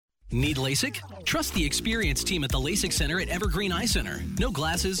Need LASIK? Trust the experienced team at the LASIK Center at Evergreen Eye Center. No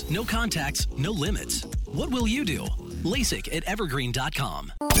glasses, no contacts, no limits. What will you do? LASIK at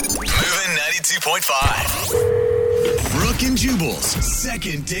evergreen.com. Moving 92.5. Brooke and Jubal's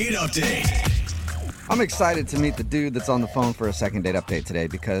second date update. I'm excited to meet the dude that's on the phone for a second date update today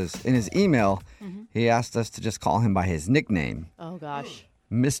because in his email, he asked us to just call him by his nickname. Oh, gosh.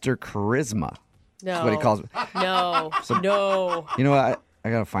 Mr. Charisma. No. That's what he calls me. No. No. You know what? I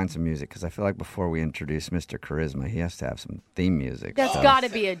got to find some music because I feel like before we introduce Mr. Charisma, he has to have some theme music. That's got to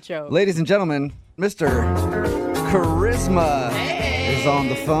be a joke. Ladies and gentlemen, Mr. Charisma is on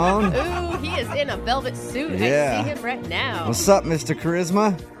the phone. Ooh, he is in a velvet suit. Yeah. I see him right now. What's up, Mr.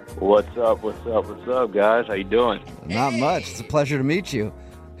 Charisma? What's up, guys? How you doing? Not much. It's a pleasure to meet you.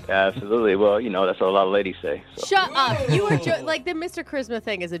 Absolutely. Well, that's what a lot of ladies say. So. Shut up. You were like the Mr. Charisma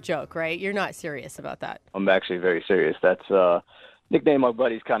thing is a joke, right? You're not serious about that. I'm actually very serious. That's nickname my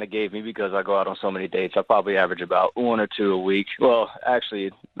buddies kind of gave me because I go out on so many dates. I probably average about 1 or 2 a week. Well,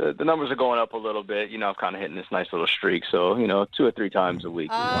 actually, the numbers are going up a little bit. I'm kind of hitting this nice little streak. So, 2 or 3 times a week.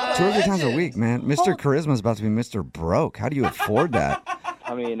 2 or 3 times a week, man. Mr. Charisma is about to be Mr. Broke. How do you afford that?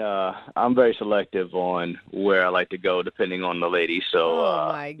 I mean, I'm very selective on where I like to go depending on the lady. So,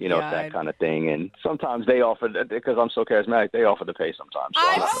 that kind of thing. And sometimes they offer, because I'm so charismatic, they offer to pay sometimes. So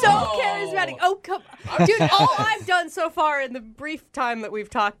I'm so charismatic. Oh, come dude, all I've done so far in the brief time that we've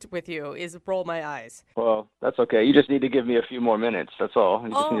talked with you is roll my eyes. Well, that's okay. You just need to give me a few more minutes. That's all. You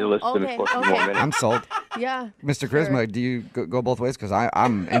just need to listen to me for a few more minutes. I'm sold. Yeah. Mr. Charisma, do you go both ways? Because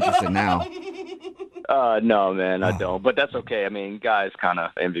I'm interested now. No, man, I don't. But that's okay. I mean, guys kind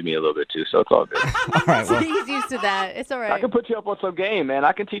of envy me a little bit, too, so it's all good. All right, well, He's used to that. It's all right. I can put you up on some game, man.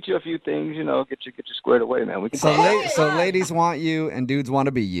 I can teach you a few things, get you squared away, man. We can so ladies want you and dudes want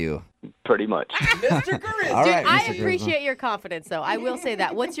to be you. Pretty much. Mr. Charisma. All right, I Mr. Charisma. appreciate your confidence, though. I will say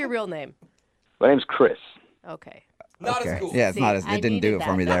that. What's your real name? My name's Chris. Okay. Not Okay. as cool. Yeah, it's not as I it didn't do needed it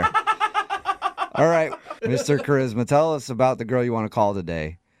for that. me there. All right, Mr. Charisma, tell us about the girl you want to call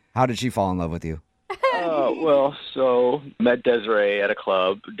today. How did she fall in love with you? So met Desiree at a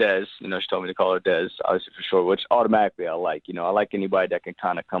club. Des, she told me to call her Des, obviously for short, which automatically I like. I like anybody that can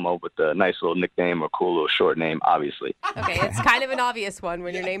kind of come up with a nice little nickname or cool little short name, obviously. Okay, it's kind of an obvious one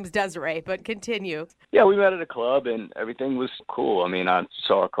when your name's Desiree, but continue. Yeah, we met at a club and everything was cool. I mean, I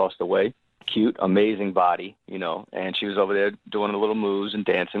saw her across the way. Cute, amazing body, and she was over there doing the little moves and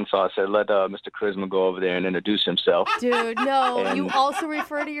dancing. So I said, let Mr. Charisma go over there and introduce himself. Dude, no. And- You also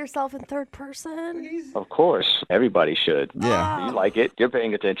refer to yourself in third person? Of course, everybody should. Yeah. You like it. You're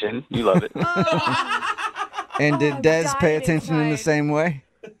paying attention. You love it. And did Des pay dying attention in the inside. same way?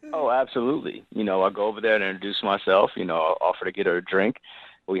 Oh, absolutely. I go over there and introduce myself, offer to get her a drink.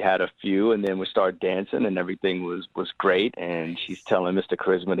 We had a few, and then we started dancing, and everything was great. And she's telling Mr.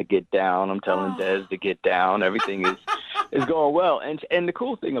 Charisma to get down. I'm telling Des to get down. Everything is going well. And the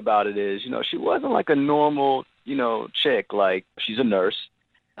cool thing about it is, she wasn't like a normal, chick. Like, she's a nurse,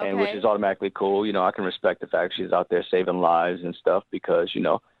 and which Okay. is automatically cool. I can respect the fact she's out there saving lives and stuff because,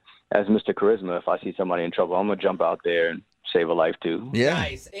 as Mr. Charisma, if I see somebody in trouble, I'm going to jump out there and save a life too. Yeah.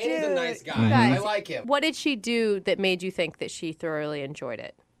 Nice. And he's a Dude, nice guy. guys, I like him. What did she do that made you think that she thoroughly enjoyed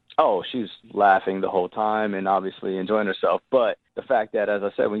it? Oh, she was laughing the whole time and obviously enjoying herself. But the fact that, as I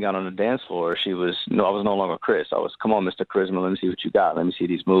said, when we got on the dance floor, I was no longer Chris. I was, come on, Mr. Charisma, let me see what you got. Let me see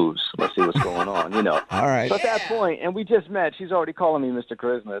these moves. Let's see what's going on, All right. So at that point, and we just met, she's already calling me Mr.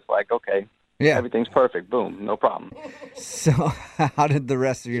 Charisma. It's like, okay, Yeah. everything's perfect. Boom, no problem. So how did the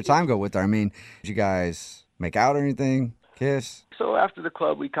rest of your time go with her? I mean, did you guys make out or anything? Kiss? So after the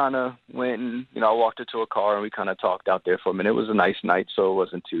club, we kind of went and, I walked her to a car and we kind of talked out there for a minute. It was a nice night, so it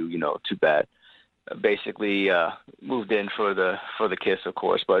wasn't too bad. Basically, moved in for the kiss, of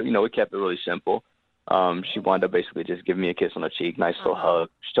course, but, we kept it really simple. She wound up basically just giving me a kiss on the cheek, nice little hug.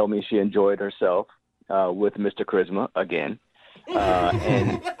 She told me she enjoyed herself with Mr. Charisma again.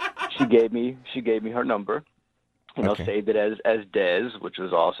 And she gave me her number, Okay. saved it as Des, which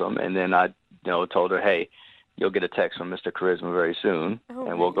was awesome. And then I, told her, hey, you'll get a text from Mr. Charisma very soon,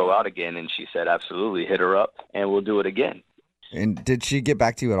 and we'll go out again. And she said, absolutely, hit her up, and we'll do it again. And did she get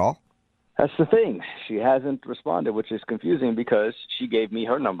back to you at all? That's the thing. She hasn't responded, which is confusing because she gave me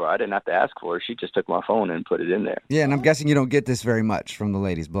her number. I didn't have to ask for it. She just took my phone and put it in there. Yeah, and I'm guessing you don't get this very much from the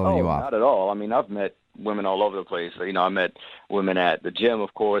ladies blowing you off. Not at all. I mean, I've met women all over the place. I met women at the gym,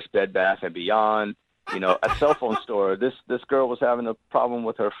 of course, Bed Bath & Beyond, a cell phone store. This girl was having a problem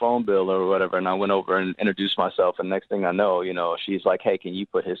with her phone bill or whatever, and I went over and introduced myself. And next thing I know, she's like, "Hey, can you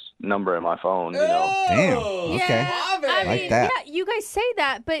put his number in my phone?" Damn. Okay. I Like mean, that. yeah, you guys say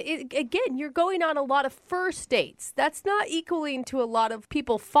that, but again, you're going on a lot of first dates. That's not equaling to a lot of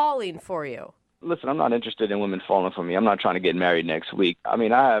people falling for you. Listen, I'm not interested in women falling for me. I'm not trying to get married next week. I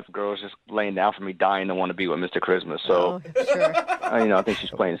mean, I have girls just laying down for me, dying to want to be with Mr. Charisma. So, Sure. I think she's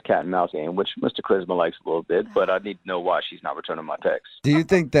playing his cat and mouse game, which Mr. Charisma likes a little bit. But I need to know why she's not returning my texts. Do you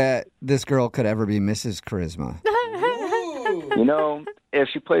think that this girl could ever be Mrs. Charisma? If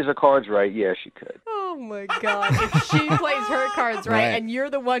she plays her cards right, yeah, she could. Oh my God! If she plays her cards right, and you're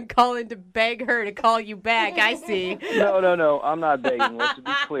the one calling to beg her to call you back, I see. No. I'm not begging. Let's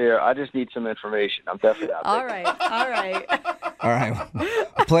be clear. I just need some information. I'm definitely not begging. All right. All right.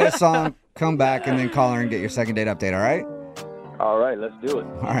 Play a song, come back, and then call her and get your second date update, all right? All right, let's do it.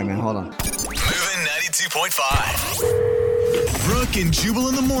 All right, man, hold on. Moving 92.5. Brooke and Jubal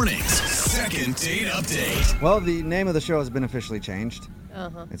in the mornings. Second date update. Well, the name of the show has been officially changed.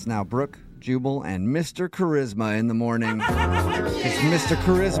 It's now Brooke, Jubal, and Mr. Charisma in the morning. Because Mr.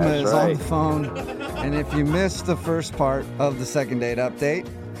 Charisma is on the phone. And if you missed the first part of the second date update,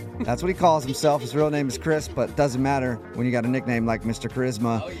 that's what he calls himself. His real name is Chris, but it doesn't matter when you got a nickname like Mr.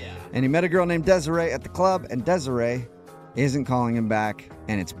 Charisma. Oh, yeah. And he met a girl named Desiree at the club, and Desiree isn't calling him back,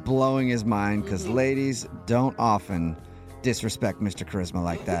 and it's blowing his mind because ladies don't often disrespect Mr. Charisma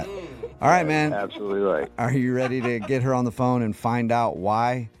like that. All right, man. Absolutely right. Are you ready to get her on the phone and find out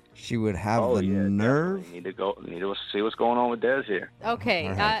why she would have the nerve? Definitely. Need to see what's going on with Des here. Okay.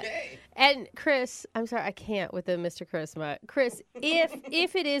 And Chris, I'm sorry, I can't with the Mr. Charisma. Chris,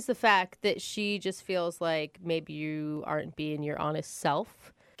 if it is the fact that she just feels like maybe you aren't being your honest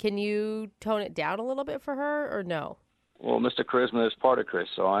self, can you tone it down a little bit for her or no? Well, Mr. Charisma is part of Chris,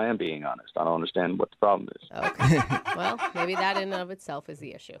 so I am being honest. I don't understand what the problem is. Okay. Well, maybe that in and of itself is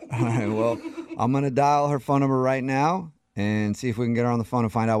the issue. All right, well, I'm going to dial her phone number right now and see if we can get her on the phone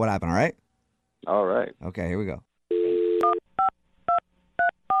and find out what happened, all right? All right. Okay, here we go.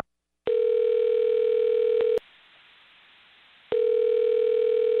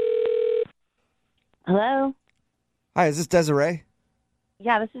 Hello? Hi, is this Desiree?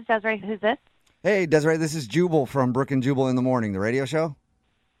 Yeah, this is Desiree. Who's this? Hey, Desiree, this is Jubal from Brooke and Jubal in the Morning, the radio show.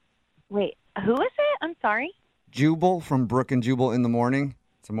 Wait, who is it? I'm sorry. Jubal from Brooke and Jubal in the Morning.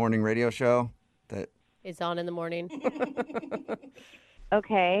 It's a morning radio show that... It's on in the morning.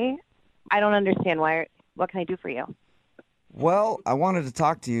 Okay. I don't understand. What can I do for you? Well, I wanted to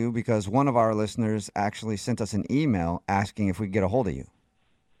talk to you because one of our listeners actually sent us an email asking if we could get a hold of you.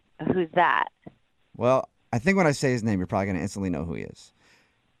 Who's that? Well, I think when I say his name, you're probably going to instantly know who he is.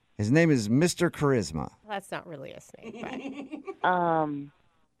 His name is Mr. Charisma. That's not really a snake, but...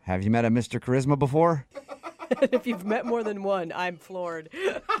 Have you met a Mr. Charisma before? If you've met more than one, I'm floored.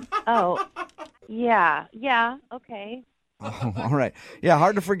 Oh, yeah, okay. Oh, all right. Yeah,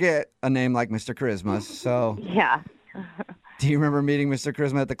 hard to forget a name like Mr. Charisma. So, Yeah. do you remember meeting Mr.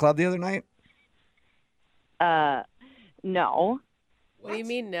 Charisma at the club the other night? No. What do you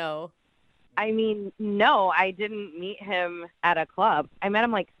mean, no? I mean, no, I didn't meet him at a club. I met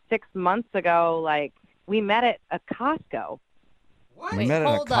him like 6 months ago. Like, we met at a Costco. We Wait, met at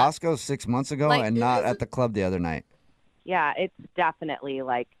a hold up. Costco 6 months ago Like, and not at the club the other night. Yeah, it's definitely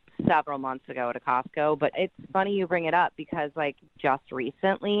like several months ago at a Costco. But it's funny you bring it up because like just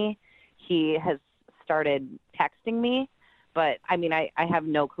recently he has started texting me. But I mean, I have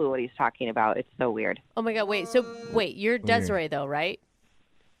no clue what he's talking about. It's so weird. Oh my God, wait, you're Desiree though, right?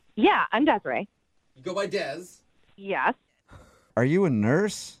 Yeah, I'm Desiree. You go by Des. Yes. Are you a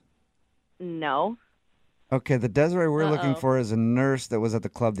nurse? No. Okay, the Desiree we're looking Uh-oh. for is a nurse that was at the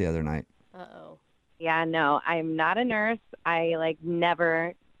club the other night. Uh-oh. Yeah, no, I'm not a nurse. I like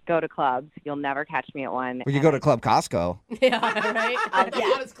never go to clubs. You'll never catch me at one. Well, you go to Club Costco. Yeah, right?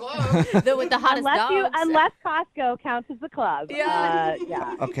 Yeah, it's close. With the hottest dogs. Unless Costco counts as the club. Yeah.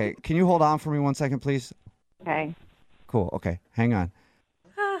 Yeah. Okay, can you hold on for me 1 second, please? Okay. Cool, okay, hang on.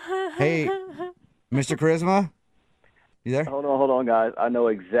 Hey, Mr. Charisma? You there? Hold on, guys. I know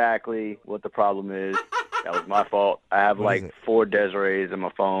exactly what the problem is. That was my fault. I have What is like it? 4 Desirees in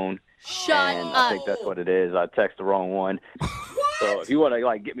my phone. Shut and up. I think that's what it is. I text the wrong one. So if you want to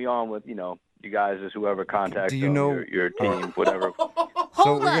like get me on with, you guys as whoever contacts Do you know- your team, whatever. So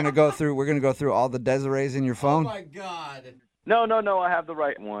Hold we're up. gonna go through all the Desirees in your Oh phone. my God. No. I have the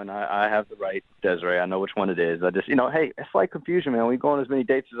right one. I have the right Desiree. I know which one it is. I just, hey, it's like confusion, man. We go on as many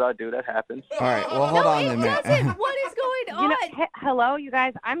dates as I do. That happens. All right, well hold No, on it then, man. doesn't. What is going on? Hello, you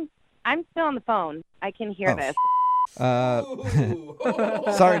guys. I'm still on the phone. I can hear Oh, this.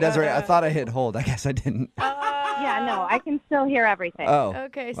 Sorry, Desiree. I thought I hit hold. I guess I didn't. Yeah, no, I can still hear everything. Oh.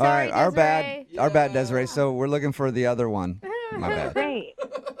 Okay, All sorry, right. Our bad. Desiree. Our bad, Desiree. So we're looking for the other one. My bad. Great.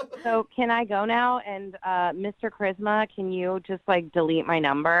 So can I go now? And Mr. Charisma, can you just delete my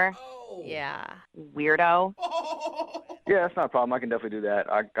number? Yeah. Weirdo. Yeah, that's not a problem. I can definitely do that.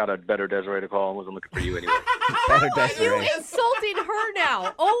 I got a better Desiree to call and wasn't looking for you anyway. Better You Desiree. insulting her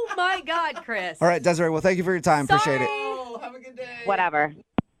now. Oh my God, Chris. All right, Desiree. Well, thank you for your time. Appreciate it. Oh, have a good day. Whatever.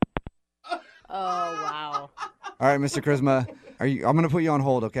 Oh wow. All right, Mr. Charisma. I'm going to put you on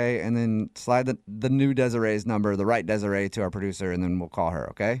hold, okay? And then slide the new Desiree's number, the right Desiree, to our producer, and then we'll call her,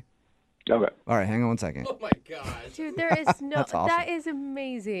 okay? Okay. All right, hang on 1 second. Oh my gosh. Dude, there is no. That's awesome. That is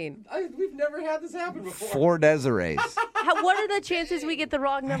amazing. We've never had this happen before. 4 Desirees. What are the chances we get the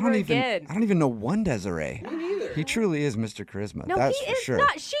wrong number again? I don't even know one Desiree. Me neither. He truly is Mr. Charisma. No, That's he for is sure.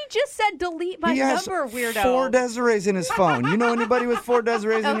 not. She just said delete my He has number, weirdo. 4 Desirees in his phone. You know anybody with 4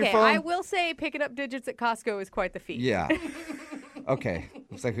 Desirees in your Okay, phone? I will say picking up digits at Costco is quite the feat. Yeah. Okay.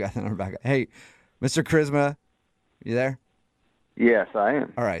 Looks like we got the number back. Hey, Mr. Charisma, you there? Yes, I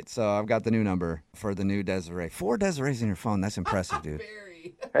am. All right, so I've got the new number for the new Desiree. 4 Desirees in your phone. That's impressive, dude.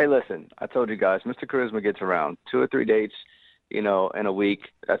 Very. Hey, listen, I told you guys, Mr. Charisma gets around 2 or 3 dates, in a week.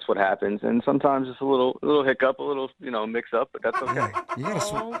 That's what happens. And sometimes it's a little hiccup, a little, mix up, but that's okay. You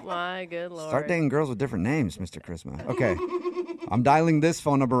gotta Oh my good lord. start dating girls with different names, Mr. Charisma. Okay. I'm dialing this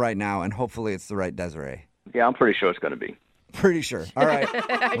phone number right now, and hopefully it's the right Desiree. Yeah, I'm pretty sure it's going to be. Pretty sure. All right.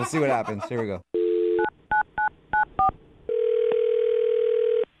 We'll see what happens. Here we go.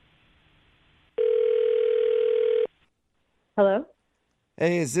 Hello,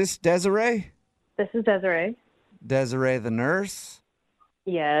 Hey, is this Desiree? this is Desiree. Desiree the nurse?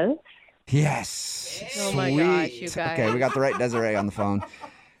 Yes. Yes. Oh my gosh, Sweet. you guys. Okay, we got the right Desiree on the phone.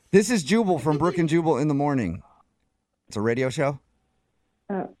 This is Jubal from Brook and Jubal in the Morning. It's a radio show?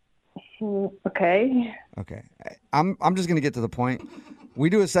 Okay. Okay. I'm just going to get to the point. We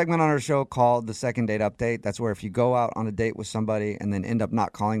do a segment on our show called the Second Date Update. That's where if you go out on a date with somebody and then end up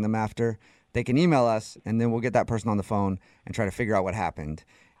not calling them after, they can email us, and then we'll get that person on the phone and try to figure out what happened.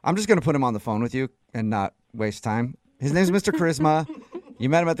 I'm just going to put him on the phone with you and not waste time. His name's Mr. Charisma. You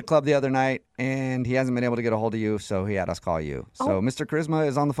met him at the club the other night, and he hasn't been able to get a hold of you, so he had us call you. So Mr. Charisma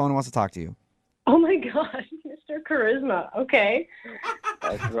is on the phone and wants to talk to you. Oh my gosh, Mr. Charisma. Okay.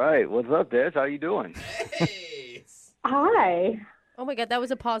 That's right. What's up, Des? How you doing? Hey. Hi. Oh my god, that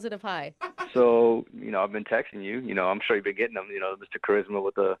was a positive high. So, I've been texting you. I'm sure you've been getting them, Mr. Charisma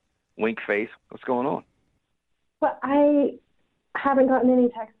with the wink face. What's going on? Well, I haven't gotten any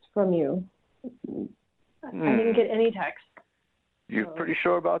text from you. I didn't get any text. You're pretty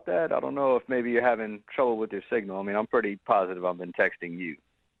sure about that? I don't know if maybe you're having trouble with your signal. I mean, I'm pretty positive I've been texting you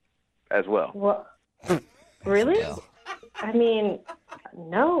as well. Well, really? I mean,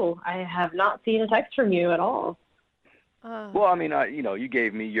 no, I have not seen a text from you at all. Well, I mean, you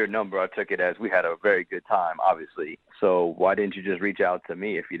gave me your number. I took it as we had a very good time, obviously. So why didn't you just reach out to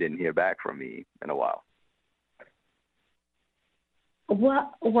me if you didn't hear back from me in a while?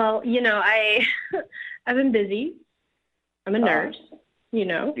 Well, I've been busy. I'm a nurse,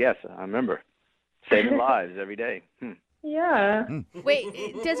 Yes, I remember. Saving lives every day. Yeah. Wait,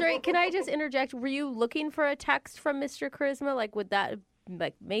 Desiree, can I just interject? Were you looking for a text from Mr. Charisma? Like, would that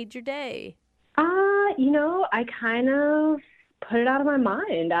made your day? I kind of put it out of my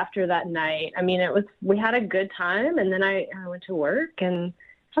mind after that night. I mean, we had a good time, and then I went to work and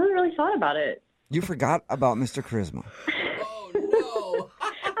haven't really thought about it. You forgot about Mr. Charisma. Oh, no.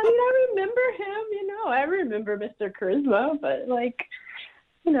 I mean, I remember him, I remember Mr. Charisma, but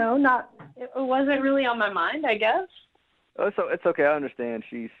it wasn't really on my mind, I guess. So it's okay. I understand.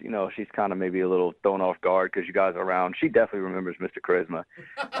 She's kind of maybe a little thrown off guard because you guys are around. She definitely remembers Mr. Charisma.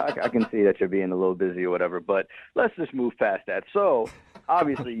 I can see that you're being a little busy or whatever, but let's just move past that. So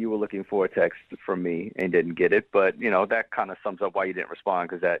obviously you were looking for a text from me and didn't get it, but, that kind of sums up why you didn't respond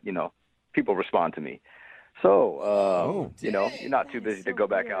because that, people respond to me. So, you're not too busy to go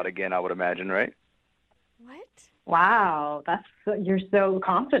back out again, I would imagine, right? What? Wow, you're so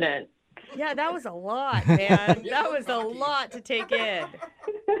confident. Yeah, that was a lot, man. That was a lot to take in.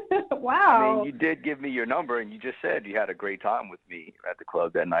 Wow. I mean, you did give me your number, and you just said you had a great time with me at the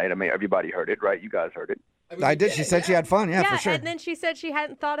club that night. I mean, everybody heard it, right? You guys heard it. I did. She said she had fun. Yeah, for sure. And then she said she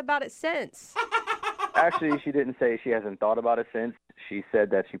hadn't thought about it since. Actually, she didn't say she hasn't thought about it since. She said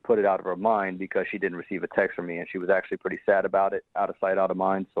that she put it out of her mind because she didn't receive a text from me, and she was actually pretty sad about it. Out of sight, out of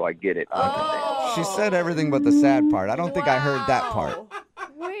mind, so I get it. I understand. She said everything but the sad part. I don't think I heard that part.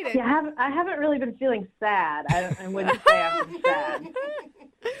 Wait Yeah, I haven't really been feeling sad. I wouldn't say I've been sad.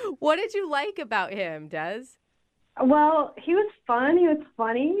 What did you like about him, Des? Well, he was fun. He was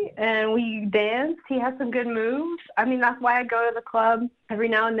funny, and we danced. He has some good moves. I mean, that's why I go to the club every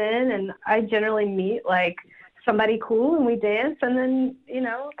now and then, and I generally meet, like, somebody cool, and we dance, and then,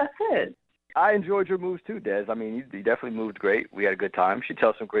 that's it. I enjoyed your moves too, Des. I mean, you definitely moved great. We had a good time. She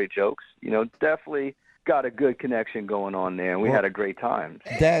tells some great jokes. Definitely got a good connection going on there, and we had a great time.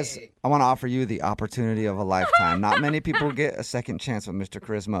 Des, I want to offer you the opportunity of a lifetime. Not many people get a second chance with Mr.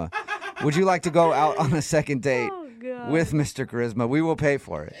 Charisma. Would you like to go out on a second date with Mr. Charisma? We will pay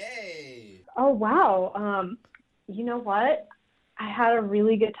for it. Hey. Oh, wow. You know what? I had a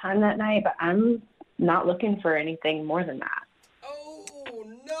really good time that night, but I'm not looking for anything more than that. Oh,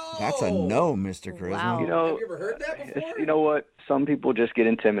 no. That's a no, Mr. Charisma. Wow. You know, Have you ever heard that before? you know what? Some people just get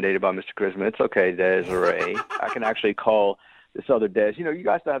intimidated by Mr. Charisma. It's okay, Des or Ray. I can actually call this other Des. You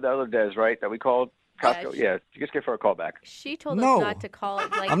guys still have that other Des, right, that we called Costco? Yeah, you just give her a call back. She told No. us not to call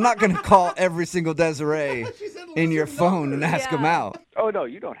it like. I'm not going to call every single Desiree in your phone and ask them out. Oh, no,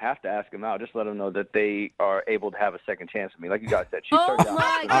 you don't have to ask them out. Just let them know that they are able to have a second chance with me. Like you guys said, she Oh turned down.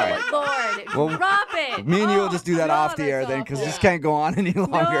 my good Lord! Well, Drop it. Me and you will Oh, just do that no, off the that's air then, because awful. this can't go on any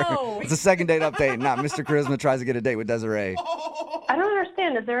longer. No. It's a second date update, not Mr. Charisma tries to get a date with Desiree. I don't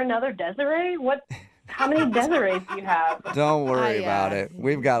understand. Is there another Desiree? How many Desirees do you have? Don't worry about yeah. it.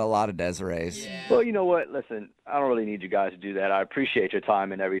 We've got a lot of Desirees. Well, you know what? Listen, I don't really need you guys to do that. I appreciate your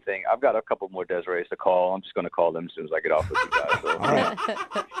time and everything. I've got a couple more Desirees to call. I'm just going to call them as soon as I get off with you guys. So. All right.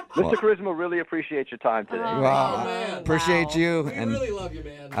 Mr. Charisma, really appreciate your time today. Oh, Well, man. appreciate Wow. you. We And really love you,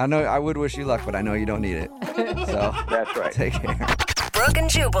 man. I know I would wish you luck, but I know you don't need it. So That's right. take care. Brooke and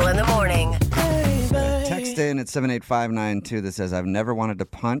Jubal in the morning. Text in at 78592 that says, I've never wanted to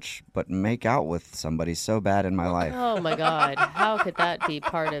punch but make out with somebody so bad in my life. Oh my God! How could that be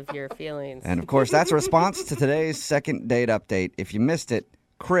part of your feelings? And of course, that's a response to today's second date update. If you missed it,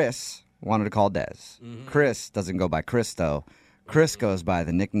 Chris wanted to call Des. Chris doesn't go by Chris, though. Chris goes by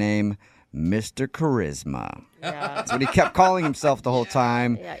the nickname Mr. Charisma. Yeah. That's what he kept calling himself the whole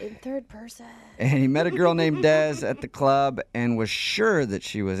time. Yeah, in third person. And he met a girl named Des at the club and was sure that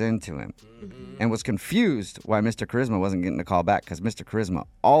she was into him. And was confused why Mr. Charisma wasn't getting a call back, because Mr. Charisma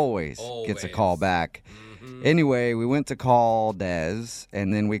always gets a call back. Anyway, we went to call Des,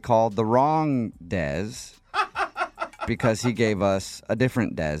 and then we called the wrong Des because he gave us a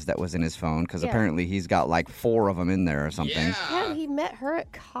different Des that was in his phone, because apparently he's got like 4 of them in there or something. Yeah, he met her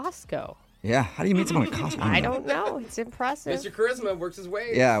at Costco. Yeah, how do you meet someone at Costco? I don't know. It's impressive. Mr. Charisma works his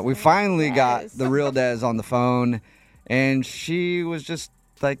way. Yeah, we finally got Yes. the real Des on the phone, and she was just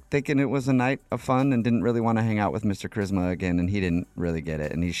like thinking it was a night of fun and didn't really want to hang out with Mr. Charisma again, and he didn't really get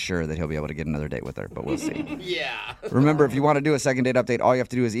it, and he's sure that he'll be able to get another date with her, but we'll see. Yeah. Remember, if you want to do a second date update, all you have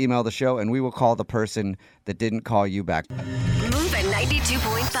to do is email the show, and we will call the person that didn't call you back. Move at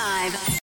 92.5.